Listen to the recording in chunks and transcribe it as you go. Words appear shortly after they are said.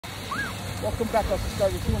Welcome back, us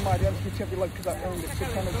starters. Who am I? The undisputed champion, like, because I earned it.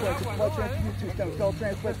 600 points, blood transfusion, stem cell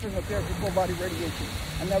transplant, chemotherapy, full body radiation.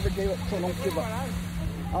 I never gave up, so don't give up.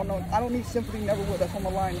 I don't need sympathy, never will. That's on my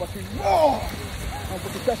line. Watch me. Whoa! For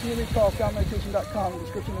the session you need, call foundmeditation.com.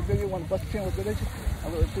 Description of the video. Want to bust the channel with religion? I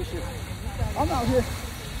really appreciate it. I'm out here.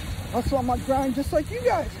 Also on my grind, just like you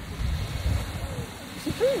guys. It's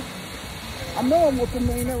the truth. I know I'm worth a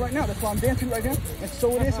millionaire right now. That's why I'm dancing right now. And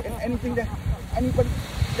so it is. And anything that anybody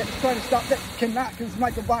that's trying to stop that cannot, because it's my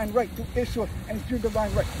divine right through Ishua, and it's your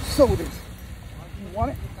divine right. So it is. You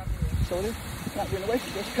want it? So it is. Not being away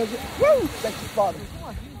from just because it. Woo! Thank you, Father.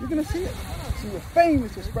 You're gonna see it. See your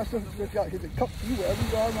famous Espresso. Here's a cup for you wherever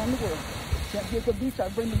you are around the world. Can't get the beach. I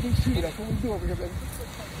bring the beach to you. That's what we do over here, baby.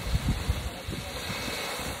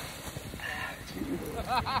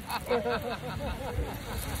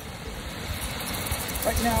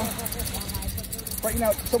 Right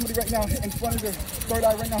now, somebody right now in front of their third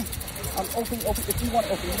eye right now. I'm open. If you want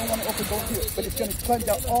to open, you don't want to open, don't do it. But it's going to cleanse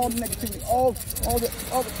out all the negativity, all the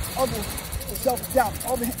self-doubt,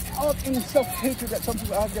 all the inner self-hatred that some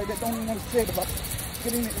people out there that don't even want to say it about it.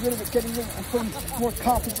 Getting rid of it, and putting more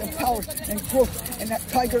confidence and power and growth and that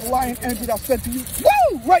tiger lion energy that I'll send to you.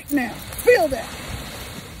 Woo! Right now. Feel that.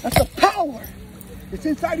 That's the power. It's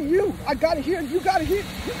inside of you. I got it here. You got it here.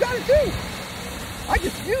 You got it too. I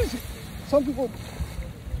just use it. Some people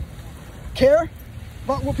care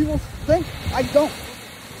about what people think. I don't.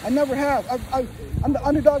 I never have. I'm the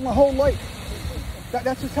underdog my whole life.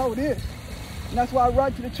 That's just how it is. And that's why I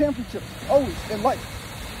ride to the championship. Always in life.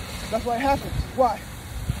 That's why it happens. Why?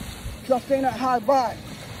 Because I'm staying at high vibe.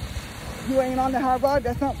 You ain't on the high vibe,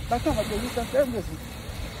 that's not my business, that's their business.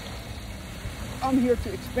 I'm here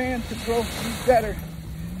to expand, to grow, to be better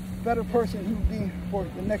person who be for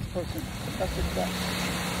the next person. That's the fact.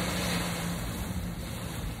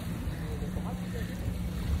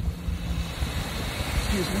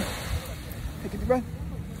 Excuse me. Take a deep breath.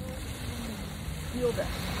 Feel that.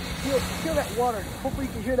 Feel that water. Hopefully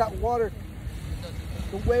you can hear that water.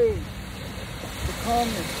 The wave, the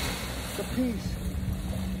calmness, the peace,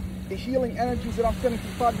 the healing energies that I'm sending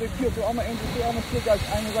through positive field to all my angels, to all my spirit guides.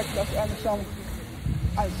 I'm a recognized, I'm a shaman.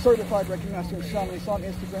 I'm certified recognized shaman. It's on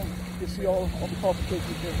Instagram. You see all the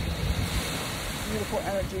qualifications here. Beautiful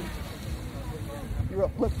energy. You're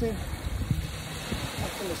uplifted.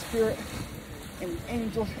 In the spirit, and the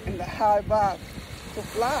angels, and the high vibe. So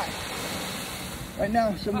fly. Right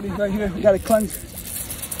now, somebody right here, we got to cleanse.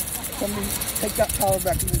 Somebody take that power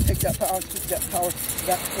back. You're going to take that power, take that power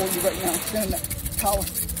back for you right now. Send that power.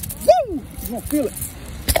 Woo! You're going to feel it.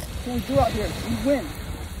 That's what we do out here. We win.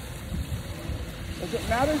 Does it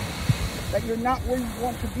matter that you're not where you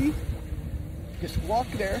want to be? Just walk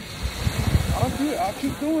there. I'll do it. I'll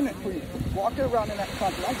keep doing it for you. Walk around in that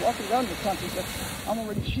country. I'm walking around in the country, but I'm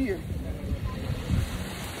already here.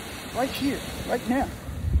 Right here. Right now.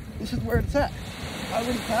 This is where it's at. I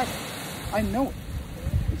already have it. I know it.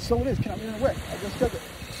 And so it is. Can I be in the way? I just said it.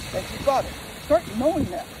 Thank you, Father. Start knowing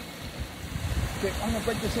that. Okay, I'm going to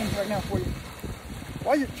break this in right now for you.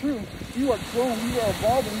 Why is it true? You are growing. You are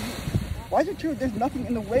evolving. Why is it true there's nothing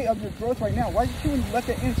in the way of your growth right now? Why is it true when you let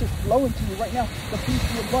that answer flow into you right now? The peace,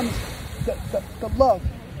 the abundance, the love,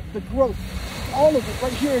 the growth, all of it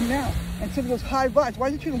right here and now. Instead of those high vibes, why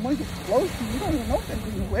is it true when it just flows to you? You don't even know if there's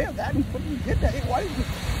in the way of that. And when you get that, why did you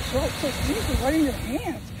show it so easily right in your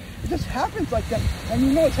hands? It just happens like that. And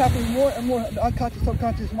you know it's happening more and more in the unconscious,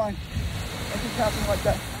 subconscious mind. It just happens like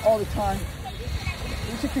that all the time.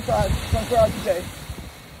 365, 24 hours a day.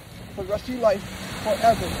 For the rest of your life,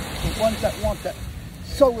 forever. The ones that want that.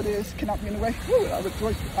 So it is. Cannot be in the way. Woo, I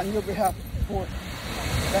rejoice on your behalf for it.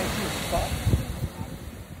 Thank you, Father.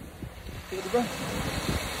 Feel the breath.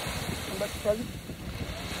 Come back to present.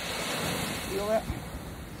 Feel that.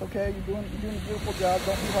 It's okay. You're doing a beautiful job.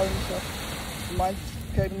 Don't be hard on yourself. The mind's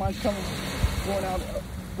okay. The mind's coming, going out.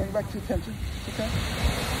 Bring it back to attention. It's okay.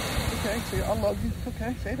 It's okay. Say, I love you. It's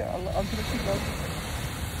okay. Say that. I'm going to keep loving you.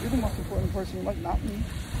 You're the most important person in life, not me.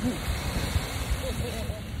 You.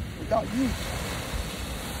 Without you,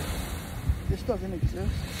 this doesn't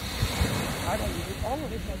exist. I don't exist. All of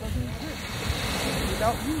this doesn't exist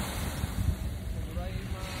without you.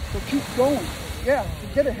 So keep going. Yeah,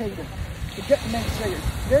 forget a hater. Forget naysayers.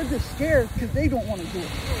 They're just scared because they don't want to do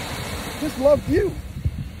it. Just love you.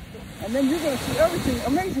 And then you're going to see everything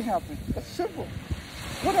amazing happen. That's simple.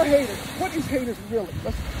 What are haters? What is haters really?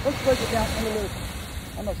 Let's break it down in a little.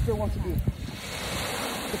 I know Spirit wants to do it.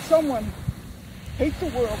 If someone hates the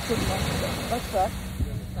world pretty much, that's fact,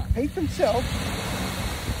 hates themselves,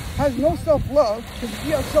 has no self-love, because if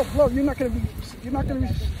you have self-love, you're not going to be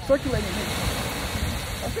circulating here.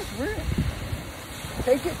 That's just real.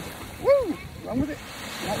 Take it, Woo! Run with it.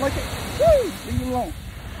 You don't like it? Woo! Leave it alone.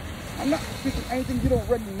 I'm not speaking anything you don't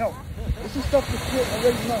already know. This is stuff that you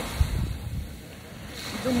already know.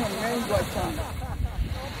 You've been here many lifetimes.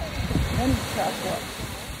 Many past lives.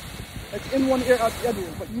 It's in one ear, out the other,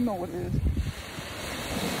 but you know what it is.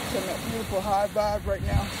 Sending that beautiful high vibe right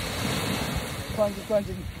now. Cleansing,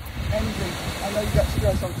 anything. I know you got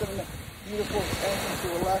stress. I'm sending that beautiful energy to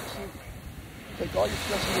relax you. Take all your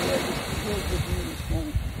stress away. Just be really good to you this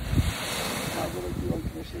morning. I really do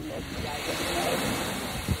unconditionally love you. It doesn't matter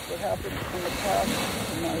what happened in the past,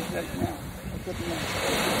 it matters right now. It doesn't matter.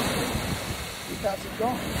 Your past is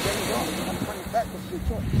gone. It's already gone. I'm going to bring it back. This is your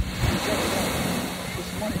choice. It's already gone. This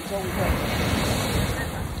morning is all we have.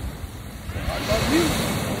 I love you.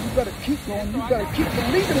 You better keep going. You better keep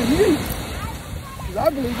believing in you. Because I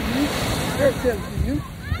believe in you. Spirit says to you.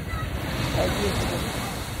 I do.